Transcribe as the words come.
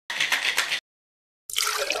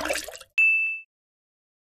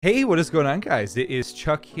Hey, what is going on, guys? It is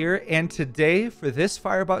Chuck here, and today for this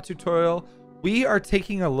Firebot tutorial, we are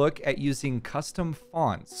taking a look at using custom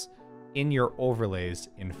fonts in your overlays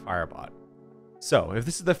in Firebot. So, if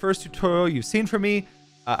this is the first tutorial you've seen from me,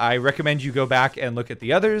 I recommend you go back and look at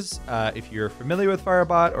the others. If you're familiar with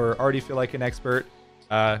Firebot or already feel like an expert,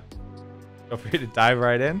 feel free to dive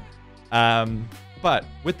right in. But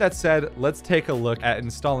with that said, let's take a look at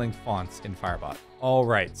installing fonts in Firebot. All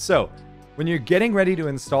right, so when you're getting ready to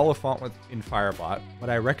install a font in Firebot, what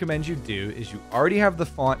I recommend you do is you already have the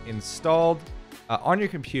font installed on your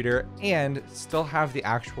computer and still have the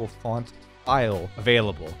actual font file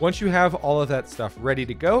available. Once you have all of that stuff ready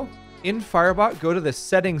to go, in Firebot, go to the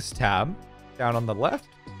Settings tab down on the left,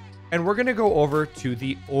 and we're going to go over to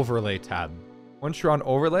the Overlay tab. Once you're on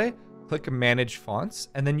Overlay, click Manage Fonts,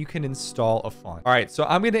 and then you can install a font. All right, so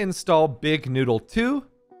I'm going to install Big Noodle 2,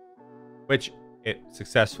 which it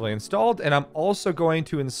successfully installed, and I'm also going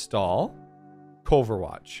to install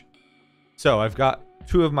Coverwatch. So I've got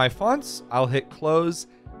two of my fonts. I'll hit close.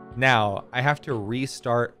 Now I have to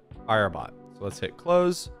restart Firebot. So let's hit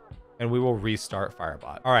close and we will restart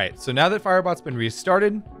Firebot. All right, so now that Firebot's been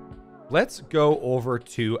restarted, let's go over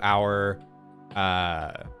to our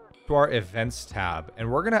events tab,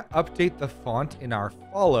 and we're gonna update the font in our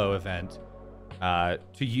follow event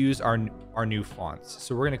to use our new fonts.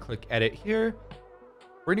 So we're gonna click edit here.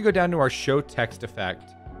 We're gonna go down to our show text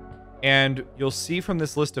effect, and you'll see from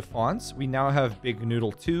this list of fonts, we now have Big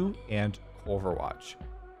Noodle 2 and Coverwatch.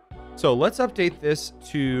 So let's update this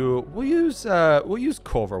to, we'll use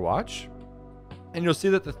Coverwatch, and you'll see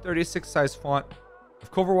that the 36 size font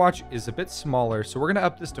of Coverwatch is a bit smaller. So we're gonna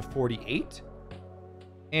up this to 48.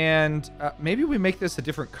 And maybe we make this a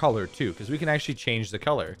different color too, because we can actually change the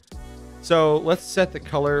color. So let's set the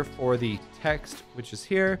color for the text, which is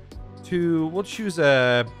here, to we'll choose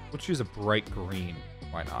a bright green.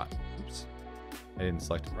 Why not? Oops, I didn't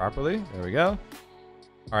select it properly. There we go.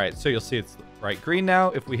 All right, so you'll see it's bright green now.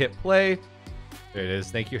 If we hit play, there it is.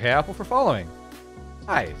 Thank you, heyaapl, for following.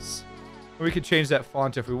 Nice. And we could change that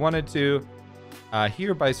font if we wanted to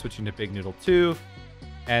here by switching to Big Noodle 2.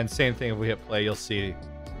 And same thing if we hit play, you'll see.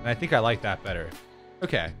 And I think I like that better.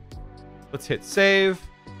 Okay, let's hit save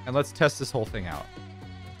and let's test this whole thing out.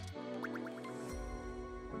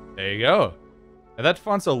 There you go. Now that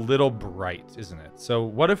font's a little bright, isn't it? So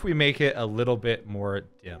what if we make it a little bit more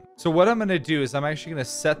dim? So what I'm gonna do is I'm actually gonna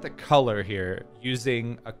set the color here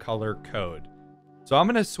using a color code. So I'm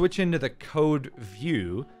gonna switch into the code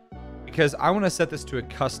view because I wanna set this to a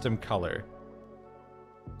custom color.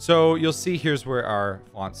 So you'll see here's where our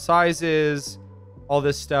font size is, all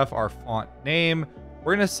this stuff, our font name.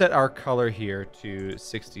 We're gonna set our color here to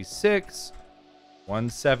 66,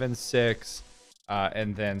 176,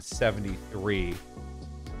 and then 73.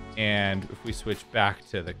 And if we switch back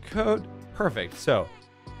to the code, perfect. So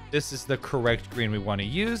this is the correct green we want to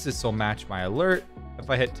use. This will match my alert. If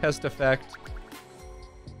I hit test effect,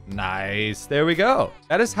 nice, there we go.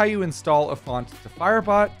 That is how you install a font to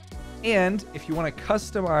Firebot. And if you want to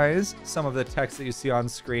customize some of the text that you see on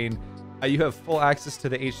screen, you have full access to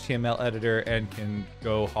the HTML editor and can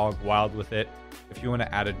go hog wild with it. If you want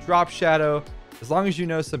to add a drop shadow, as long as you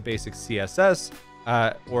know some basic CSS,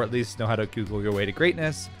 or at least know how to Google your way to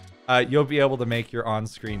greatness, you'll be able to make your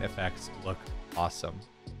on-screen effects look awesome.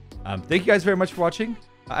 Thank you guys very much for watching.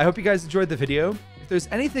 I hope you guys enjoyed the video. If there's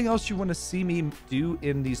anything else you want to see me do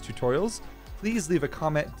in these tutorials, please leave a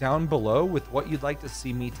comment down below with what you'd like to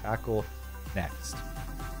see me tackle next.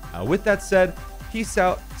 With that said, peace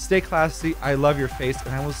out, stay classy, I love your face,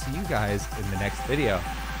 and I will see you guys in the next video.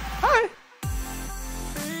 Bye!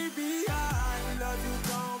 Baby, I love you,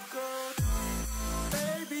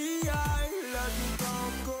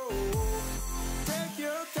 don't go.